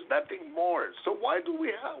 There's nothing more. So why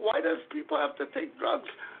does people have to take drugs?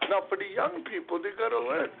 Now, for the young people, they got to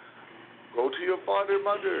learn. Go to your father,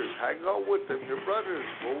 mothers. Hang out with them, your brothers.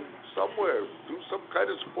 Go somewhere. Do some kind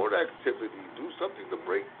of sport activity. Do something to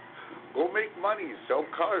go make money. Sell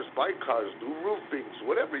cars, buy cars, do roofings,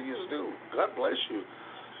 whatever you do. God bless you.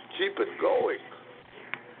 Keep it going.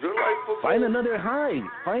 Your life will Find another high.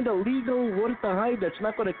 Find a legal worth a high that's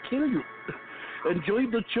not going to kill you. Enjoy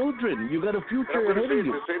the children. You got a future ahead of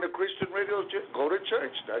you. This ain't a Christian radio. Go to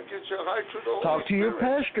church. That gets you high to the Holy Talk to your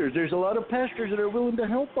Spirit. pastors. There's a lot of pastors that are willing to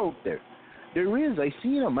help out there. There is. I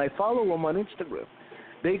see them. I follow them on Instagram.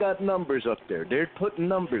 They got numbers up there. They're putting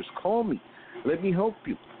numbers. Call me. Let me help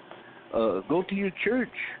you. Go to your church.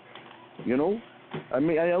 You know, I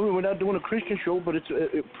mean, we're not doing a Christian show, but it's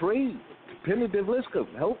pray. Pele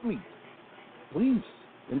Devleska, help me, please.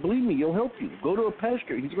 And believe me, he'll help you. Go to a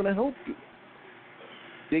pastor; he's going to help you.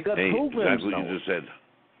 They got programs exactly now. What you just said.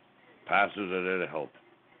 Pastors are there to help.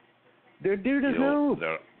 They're there to help.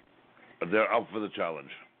 They're up for the challenge.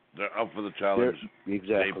 They're up for the challenge.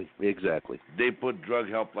 Exactly. They put drug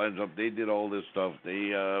helplines up. They did all this stuff.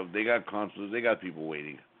 They got consulars. They got people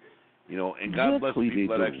waiting. You know, and God bless the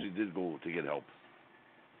people that actually did go to get help.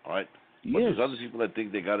 All right? But there's other people that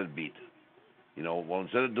think they got it beat. You know, well,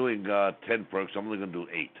 instead of doing 10 perks, I'm only going to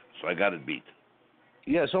do 8. So I got it beat.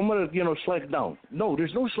 Yeah, so I'm going to, slack down. No,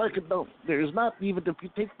 there's no slacking down. There's not even, if you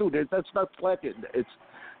take 2, that's not slacking. It's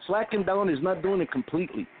slacking down is not doing it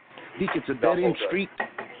completely. It's a dead-end street.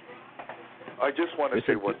 I just want to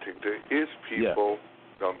say one thing. There is people,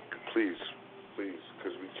 please,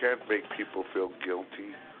 because we can't make people feel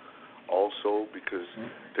guilty. Also, because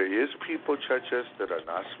there is people, churches, that are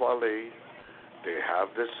not swale. They have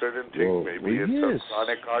this certain thing. Maybe it's a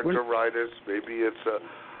chronic arthritis. Maybe it's a,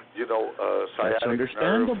 sciatic That's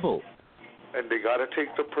understandable. nerve. And they got to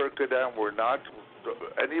take the Percodan. We're not,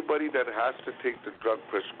 anybody that has to take the drug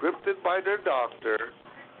prescribed by their doctor,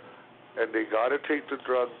 and they got to take the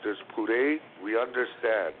drug, there's puree, we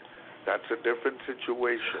understand. That's a different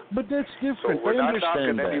situation. But that's different. So we're not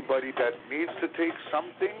knocking anybody that needs to take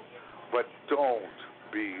something, but don't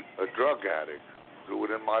be a drug addict. Do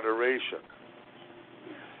it in moderation.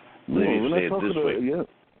 Let me say it this way.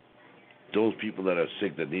 Those people that are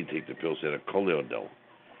sick that need to take the pills, that are colonel,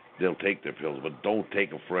 they'll take their pills, but don't take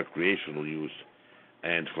them for recreational use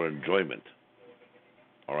and for enjoyment.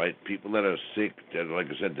 All right? People that are sick, that, like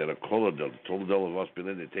I said, that are colonel, of us,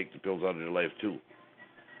 they take the pills out of their life too.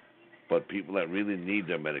 But people that really need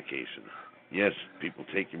their medication, yes, people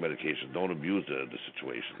take your medication. Don't abuse the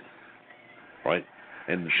situation. Right?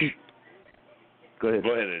 And Go ahead.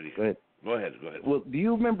 Go ahead, Eddie. Go ahead. Well, do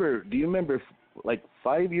you remember like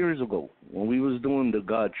 5 years ago when we was doing the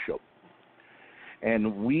God show,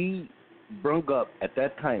 and we brung up at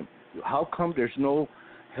that time, how come there's no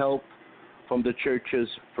help from the churches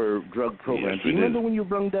for drug programs? Yes, do you remember when you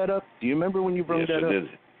brung that up? Do you remember when you brung that up? Yes,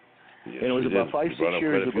 I did. And it was about 5-6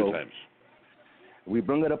 years ago. Times. We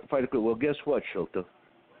brung it up quite a bit. Well, guess what, Shota?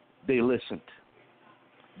 They listened.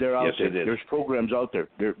 They're out there. There's programs out there.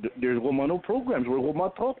 There's Womano programs where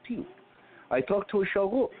Woma talk to you. I talked to a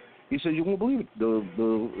Shago. He said, you won't believe it.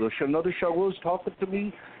 Another Shago is talking to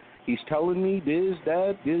me. He's telling me this,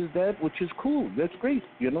 that, which is cool. That's great.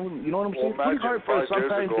 You know what I'm saying? Pretty hard for us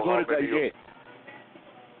sometimes to go to Gajet.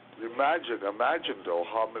 Imagine though,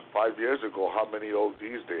 5 years ago, how many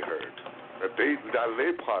ODs they heard. That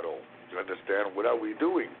lay paro. You understand? What are we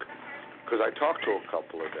doing? Because I talked to a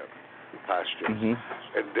couple of them, pastors, and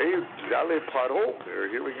they're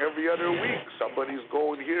hearing every other week. Somebody's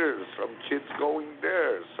going here, some kids going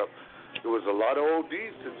there. There was a lot of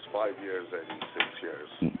ODs since 5 years, Eddie, 6 years.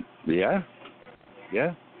 Yeah,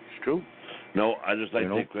 it's true. No, I just like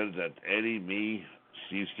to take credit that Eddie, me,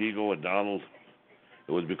 Steve Skigo, and Donald.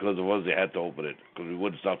 It was because of us they had to open it, because we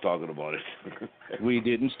wouldn't stop talking about it. We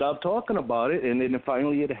didn't stop talking about it, and then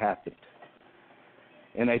finally it happened.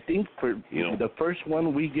 And I think for the first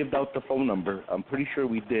one, we gave out the phone number. I'm pretty sure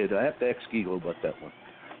we did. I have to ask Skigo about that one.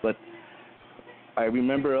 But I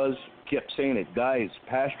remember us kept saying it, guys,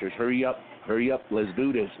 pastors, hurry up, let's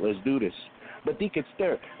do this. But Deke, it's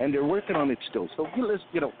there, and they're working on it still. So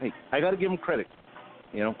hey, I got to give them credit.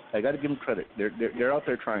 They're out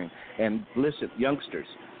there trying. And listen, youngsters,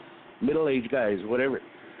 middle-aged guys, whatever.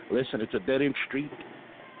 Listen, it's a dead-end street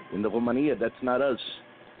in the Romania. That's not us.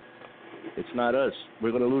 It's not us.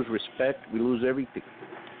 We're going to lose respect. We lose everything.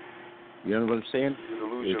 You know what I'm saying? You're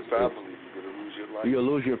going to lose your family. You're going to lose your life. You'll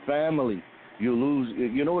lose your family. You lose.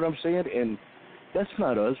 You know what I'm saying? And that's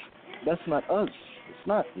not us. That's not us. It's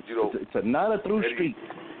not. It's not a through street.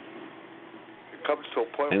 It comes to a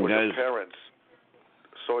point where the parents.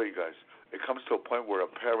 Sorry, guys. It comes to a point where a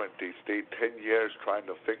parent, they stay 10 years trying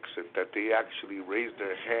to fix it, that they actually raise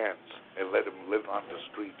their hands and let them live on the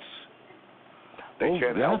streets. They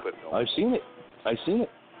can't help it. No. I've seen it. It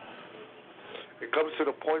comes to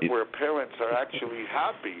the point where parents are actually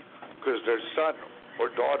happy because their son or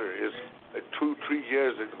daughter is 2-3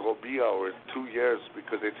 years in Gobia or 2 years,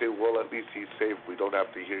 because they say, well, at least he's safe. We don't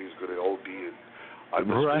have to hear he's going to OD.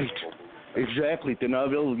 Right. Exactly.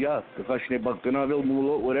 Tinavil,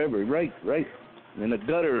 Mulo, whatever. Right. In a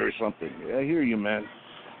gutter or something. I hear you, man.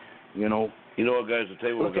 You know what, guys? I'll tell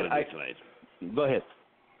you what we're going to do tonight. Go ahead.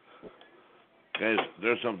 Guys,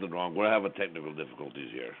 there's something wrong. We're having technical difficulties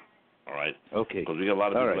here. All right? Okay. Because we got a lot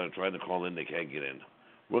of people All right. that are trying to call in. They can't get in.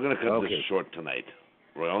 We're going to cut this short tonight.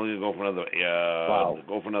 We're only going to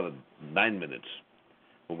go for another 9 minutes.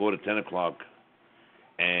 We'll go to 10 o'clock.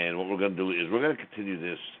 And what we're going to do is we're going to continue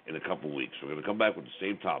this in a couple of weeks. We're going to come back with the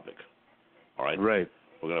same topic. All right? Right.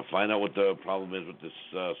 We're going to find out what the problem is with this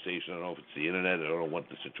station. I don't know if it's the internet. I don't know what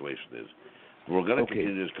the situation is. We're going to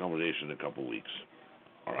continue this conversation in a couple of weeks.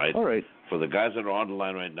 All right? All right. For the guys that are on the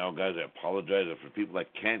line right now, guys, I apologize. And for people that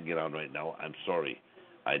can't get on right now, I'm sorry.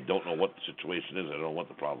 I don't know what the situation is. I don't know what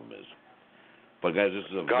the problem is. But, guys, this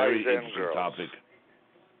is a very interesting topic.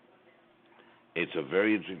 It's a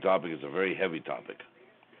very interesting topic. It's a very heavy topic.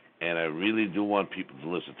 And I really do want people to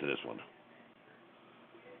listen to this one.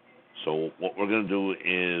 So what we're going to do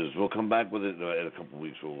is we'll come back with it in a couple of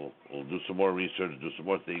weeks. We'll do some more research, do some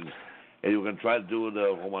more things. And we're going to try to do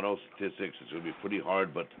the Homano statistics. It's going to be pretty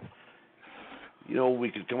hard, but, we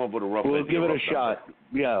could come up with a rough idea. We'll give it a shot.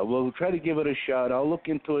 Yeah, we'll try to give it a shot. I'll look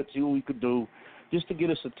into it, see what we could do, just to get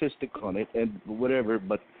a statistic on it and whatever.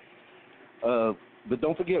 But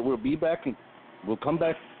don't forget, we'll be back. We'll come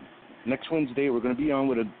back next Wednesday. We're going to be on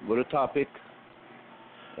with a topic.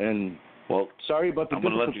 And sorry about the I'm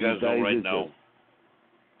going to let you guys know right now.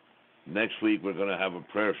 Next week we're going to have a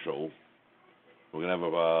prayer show. We're going to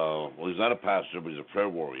have he's not a pastor, but he's a prayer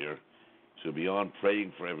warrior. So he'll be on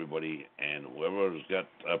praying for everybody, and whoever's got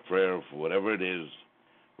a prayer for whatever it is,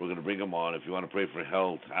 we're going to bring him on. If you want to pray for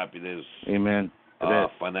health, happiness, amen,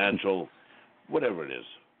 financial, whatever it is.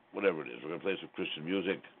 We're going to play some Christian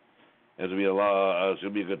music. It's going to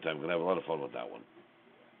be a good time. We're going to have a lot of fun with that one.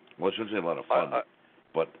 Well, I shouldn't say a lot of fun,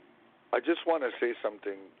 but I just want to say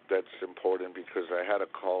something that's important because we had a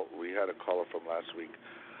caller from last week,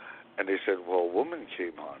 and they said, well, a woman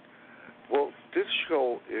came on. Well, this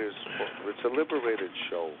show it's a liberated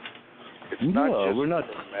show. It's not just for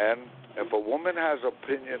men. If a woman has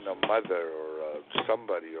opinion, a mother or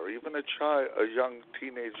somebody, or even a young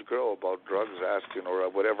teenage girl about drugs asking or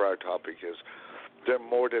whatever our topic is, they're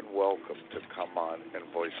more than welcome to come on and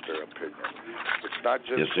voice their opinion. It's not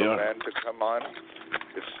just for men to come on.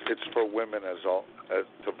 It's for women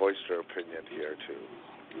to voice their opinion here too,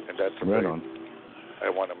 and that's right on. I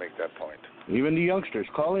want to make that point. Even the youngsters,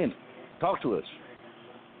 call in, talk to us.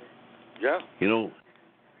 Yeah.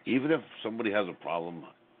 Even if somebody has a problem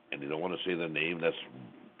and they don't want to say their name,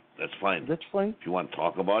 that's fine. That's fine. If you want to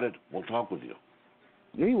talk about it, we'll talk with you.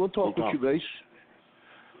 Yeah, we'll talk with you guys.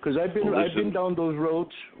 Because I've been down those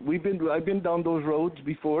roads. I've been down those roads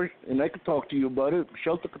before, and I could talk to you about it.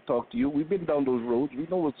 Shelter could talk to you. We've been down those roads. We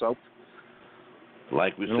know what's up.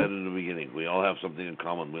 Like we said in the beginning, we all have something in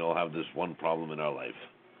common. We all have this one problem in our life.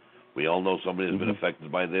 We all know somebody has been affected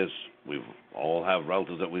by this. We all have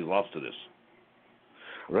relatives that we've lost to this.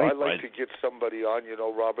 Right. I'd like to get somebody on,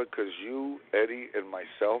 Robert, because you, Eddie, and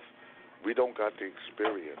myself, we don't got the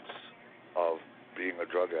experience of being a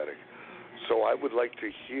drug addict. So I would like to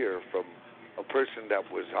hear from a person that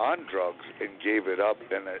was on drugs and gave it up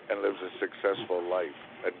and lives a successful life,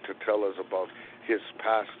 and to tell us about his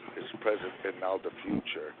past, his present, and now the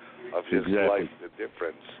future of his life, the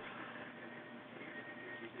difference.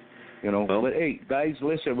 But hey, guys,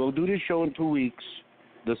 listen, we'll do this show in 2 weeks,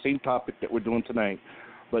 the same topic that we're doing tonight.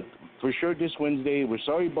 But for sure this Wednesday, we're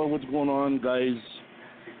sorry about what's going on, guys.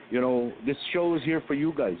 This show is here for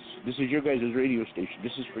you guys. This is your guys' radio station.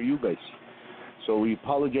 This is for you guys. So we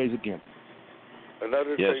apologize again.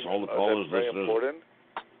 Another thing all the callers, that's very important,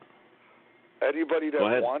 anybody that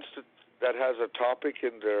that has a topic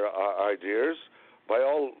in their ideas, by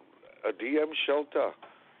all, DM Shelta,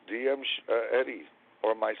 DM Eddie,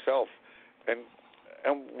 or myself, and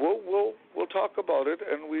we'll talk about it,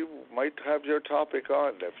 and we might have your topic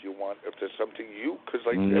on if you want, if there's something because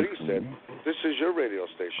like Eddie said, this is your radio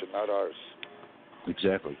station, not ours.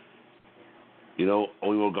 Exactly. We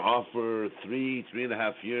were off for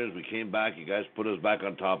 3.5 years. We came back. You guys put us back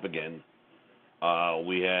on top again.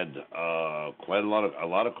 We had quite a lot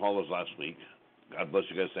of callers last week. God bless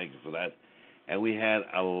you guys. Thank you for that. And we had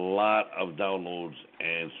a lot of downloads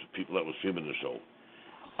and people that were streaming the show.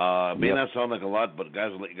 May not sound like a lot, but guys,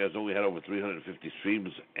 I'll let you guys know we had over 350 streams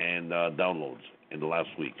and downloads in the last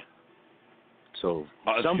week. So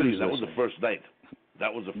that was the first night.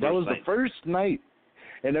 That was the first night.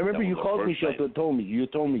 And I remember you called me, Shelter, and told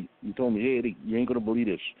me, hey, Eddie, you ain't going to believe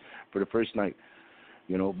this for the first night.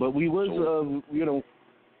 But we was,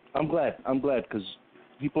 I'm glad because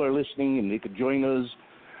people are listening and they could join us.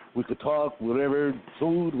 We could talk, whatever,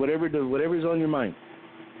 food, whatever's on your mind.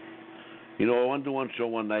 I want to do one show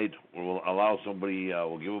one night where we'll allow somebody,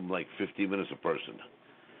 we'll give them like 15 minutes a person.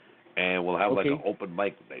 And we'll have like an open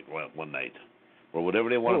mic night one night. Or whatever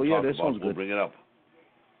they want to talk about, we'll bring it up.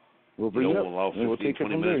 We'll bring it up. We'll allow 15, we'll take 20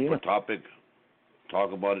 it from minutes there, per topic,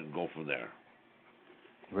 talk about it, and go from there.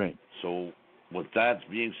 Right. So, with that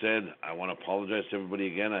being said, I want to apologize to everybody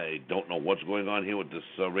again. I don't know what's going on here with this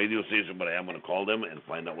radio station, but I am going to call them and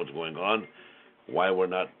find out what's going on, why we're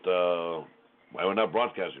not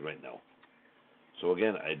broadcasting right now. So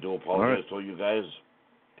again, I do apologize to all you guys,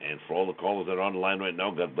 and for all the callers that are on the line right now.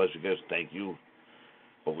 God bless you guys. Thank you.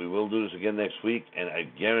 But we will do this again next week, and I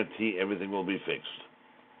guarantee everything will be fixed.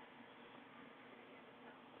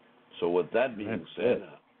 So with that being said,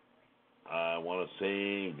 I want to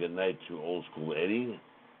say good night to Old School Eddie.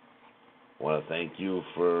 I want to thank you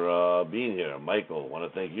for being here. Michael, I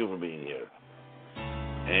want to thank you for being here.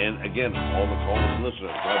 And again, all the callers and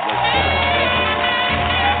listeners, God bless you. Thank you.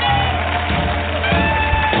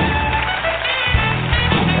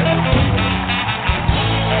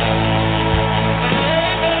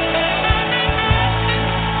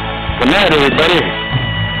 Good night, everybody.